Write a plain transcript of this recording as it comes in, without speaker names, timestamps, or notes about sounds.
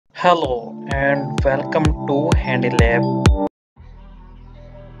Hello and welcome to Handi Lab.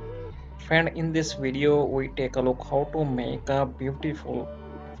 Friend, in this video we take a look how to make a beautiful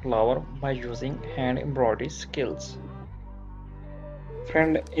flower by using hand embroidery skills.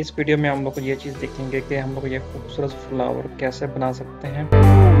 Friend, इस video में हम लोग ये चीज़ देखेंगे कि हम लोग ये खूबसूरत फ्लावर कैसे बना सकते हैं।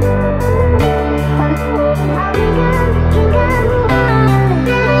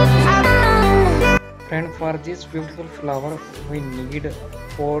 Friend, for this beautiful flower we need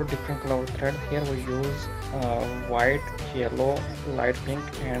 4 different color thread. Here we use white, yellow, light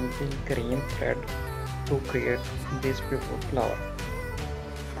pink and the green thread to create this beautiful flower.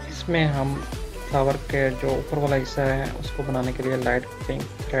 इसमें हम फ्लावर के जो ऊपर वाला हिस्सा है उसको बनाने के लिए लाइट पिंक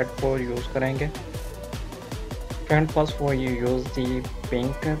थ्रेड को यूज़ करेंगे। Friend, first we use the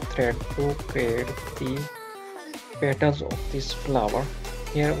pink thread to create the petals of this flower.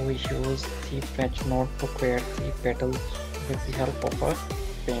 Here we use the French knot to create the petals with the help of a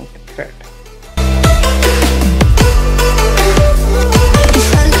pink thread.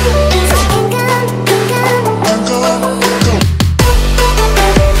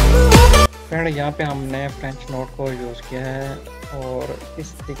 Friend, यहाँ पे हमने French note को use किया है और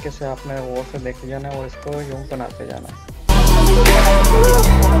इस तरीके से आपने गौर से देख जाना है और इसको यूँ बनाते जाना है।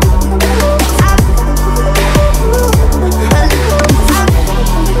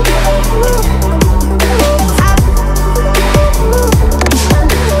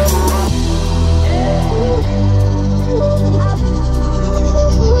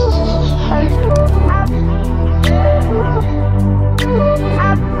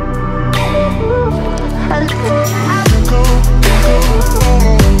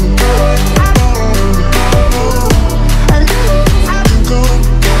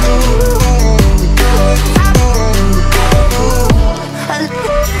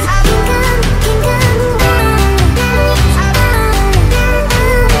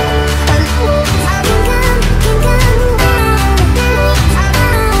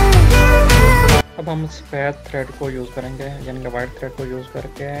 अब हम सफ़ेद थ्रेड को यूज़ करेंगे, यानी कि वाइट थ्रेड को यूज़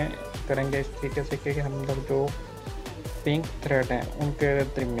करके करेंगे इस तरीके से कि हम लोग जो पिंक थ्रेड हैं उनके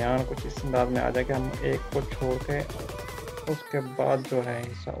दरमियान कुछ इस अंदाज में आ जाए कि हम एक को छोड़ के उसके बाद जो है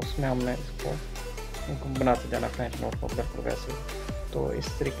हिस्सा उसमें हमने इसको बनाते जाना फ्रेंच नोट को बिल्कुल वैसे। तो इस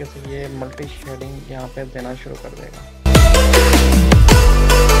तरीके से ये मल्टी शेडिंग यहाँ पे देना शुरू कर देगा।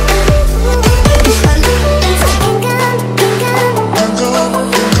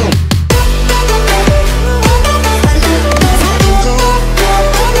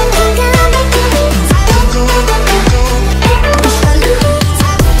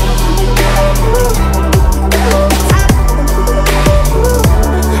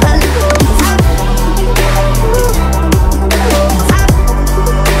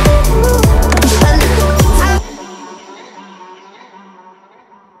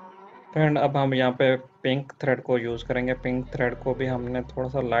 फ्रेंड, अब हम यहाँ पे पिंक थ्रेड को यूज़ करेंगे। पिंक थ्रेड को भी हमने थोड़ा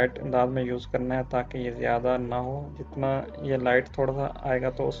सा लाइट अंदाज में यूज़ करना है ताकि ये ज़्यादा ना हो। जितना ये लाइट थोड़ा सा आएगा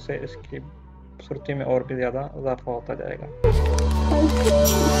तो उससे इसकी खूबसूरती में और भी ज़्यादा इजाफा होता जाएगा।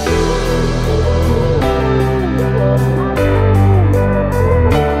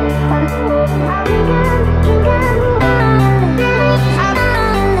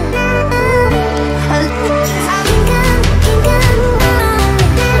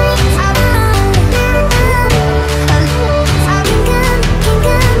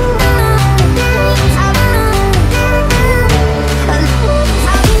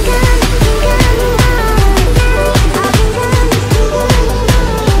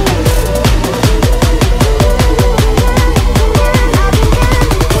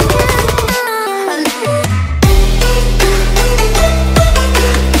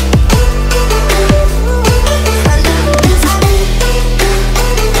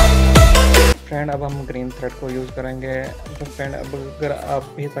 अब हम ग्रीन थ्रेड को यूज़ करेंगे। तो फ्रेंड, अब अगर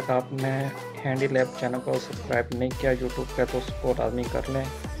अभी तक आपने हैंडी लैब चैनल को सब्सक्राइब नहीं किया यूट्यूब पे तो उसको लाजमी कर लें।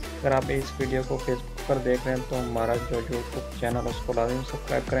 अगर आप इस वीडियो को फेसबुक पर देख रहे हैं तो हमारा जो यूट्यूब चैनल उसको लाजमी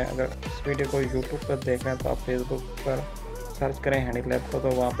सब्सक्राइब करें। अगर इस वीडियो को यूट्यूब पर देख रहे हैं तो आप फेसबुक पर सर्च करें हैंडी लैब को, तो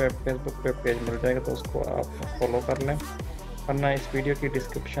वहाँ पर फेसबुक पे पेज मिल जाएगा, तो उसको आप फॉलो कर लें। वरना इस वीडियो की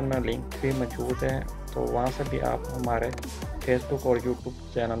डिस्क्रिप्शन में लिंक भी मौजूद है, तो वहाँ से भी आप हमारे फेसबुक और यूट्यूब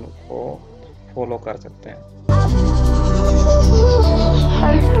चैनल को फॉलो कर सकते हैं।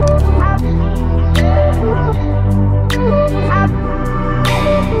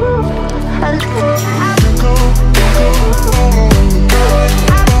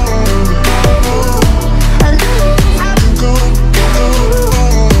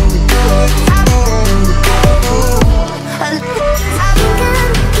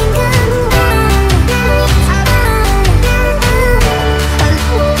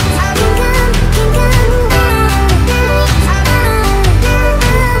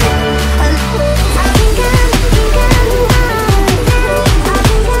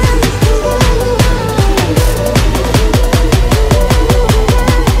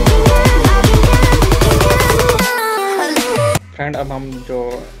 अब हम जो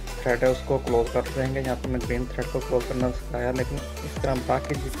थ्रेड है उसको क्लोज कर देंगे। यहाँ पर मैं ग्रीन थ्रेड को क्लोज करना सिखाया, लेकिन इस तरह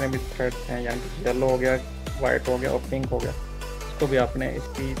बाकी जितने भी थ्रेड हैं, यानी कि येलो हो गया, वाइट हो गया और पिंक हो गया, इसको भी आपने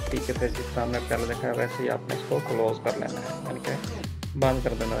इसी तरीके से जिस तरह हमने पहले देखा है वैसे ही आपने इसको क्लोज कर लेना है, यानी कि बंद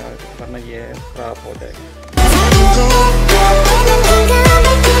कर देना है, वरना ये खराब हो जाएगा।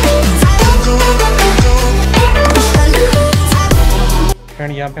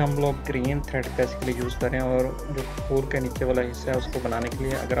 फ्रेंड यहाँ पे हम लोग ग्रीन थ्रेड बेसिकली यूज़ करें, और जो फूल के नीचे वाला हिस्सा है उसको बनाने के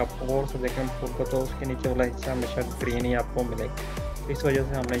लिए अगर आप और से देखें फूल को तो उसके नीचे वाला हिस्सा हमेशा ग्रीन ही आपको मिलेगा। इस वजह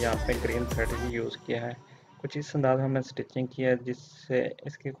से हमने यहाँ पे ग्रीन थ्रेड ही यूज़ किया है। कुछ इस अंदाज में हमने स्टिचिंग की है जिससे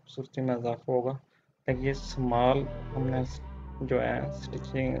इसकी खूबसूरती में इजाफा होगा। लेकिन ये स्मॉल हमने जो है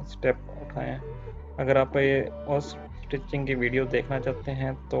स्टिचिंग स्टेप उठाए हैं। अगर आप ये उस स्टिचिंग की वीडियो देखना चाहते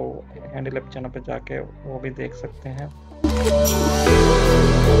हैं तो हैंडी लैब चैनल पर जाके वो भी देख सकते हैं।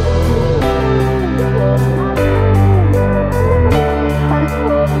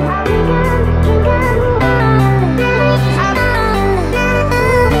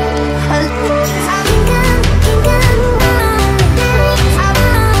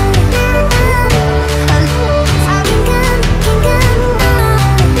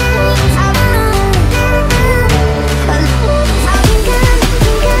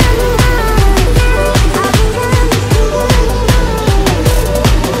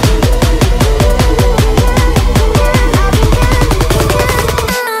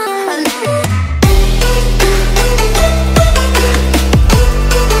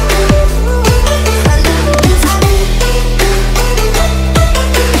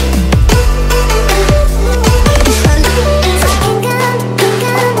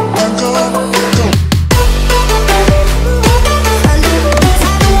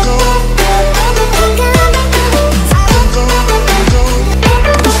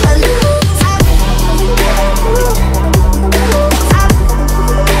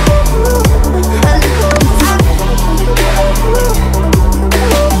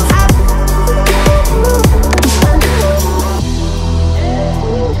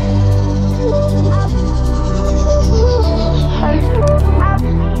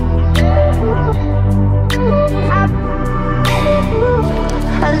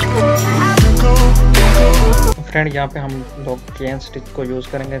 फ्रेंड यहाँ पे हम लोग चेन स्टिच को यूज़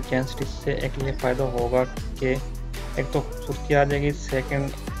करेंगे। चेन स्टिच से एक ये फ़ायदा होगा कि एक तो खूबसूरती आ जाएगी,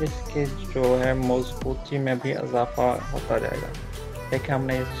 सेकंड इसके जो है मजबूती में भी इजाफा होता जाएगा। देखिए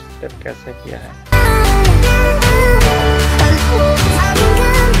हमने ये स्टेप कैसे किया है।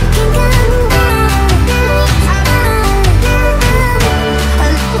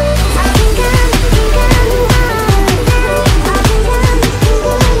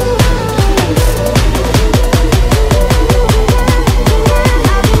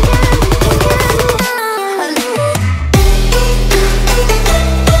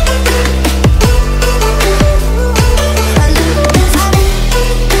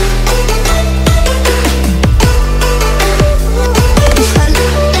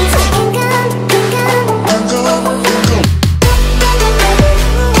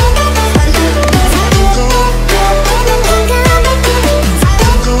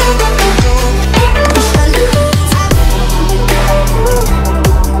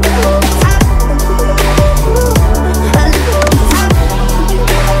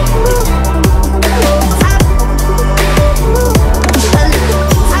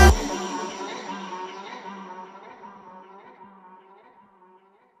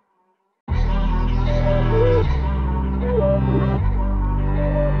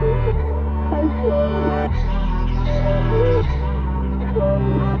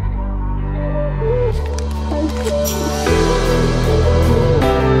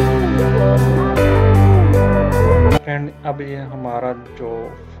 अब ये हमारा जो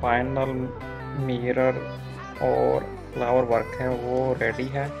फाइनल मिरर और फ्लावर वर्क है वो रेडी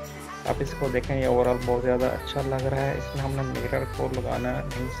है। आप इसको देखें, ये ओवरऑल बहुत ज़्यादा अच्छा लग रहा है। इसमें हमने मिरर को लगाना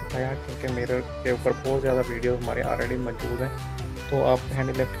नहीं सिखाया क्योंकि मिरर के ऊपर बहुत ज़्यादा वीडियो हमारे ऑलरेडी मौजूद हैं, तो आप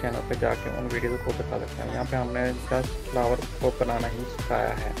हैंडी लैब चैनल पे जाके उन वीडियो को बता सकते हैं। यहाँ पे हमने जस्ट फ्लावर को बनाना ही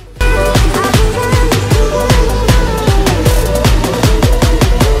सिखाया है।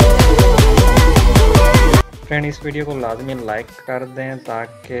 फ्रेंड इस वीडियो को लाजमी लाइक कर दें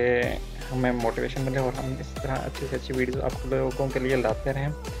ताकि हमें मोटिवेशन मिले और हम इस तरह अच्छी से अच्छी वीडियो आप लोगों के लिए लाते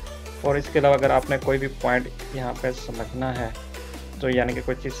रहें। और इसके अलावा अगर आपने कोई भी पॉइंट यहाँ पे समझना है तो यानी कि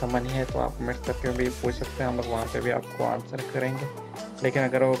कोई चीज़ समझ नहीं है तो आप कमेंट करके भी पूछ सकते हैं, हम लोग वहाँ पे भी आपको आंसर करेंगे। लेकिन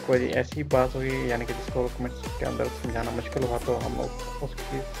अगर वो कोई ऐसी बात हुई यानी कि जिसको कमेंट्स के अंदर समझाना मुश्किल हुआ तो हम लोग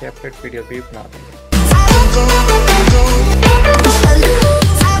उसकी सेपरेट वीडियो भी बना देंगे।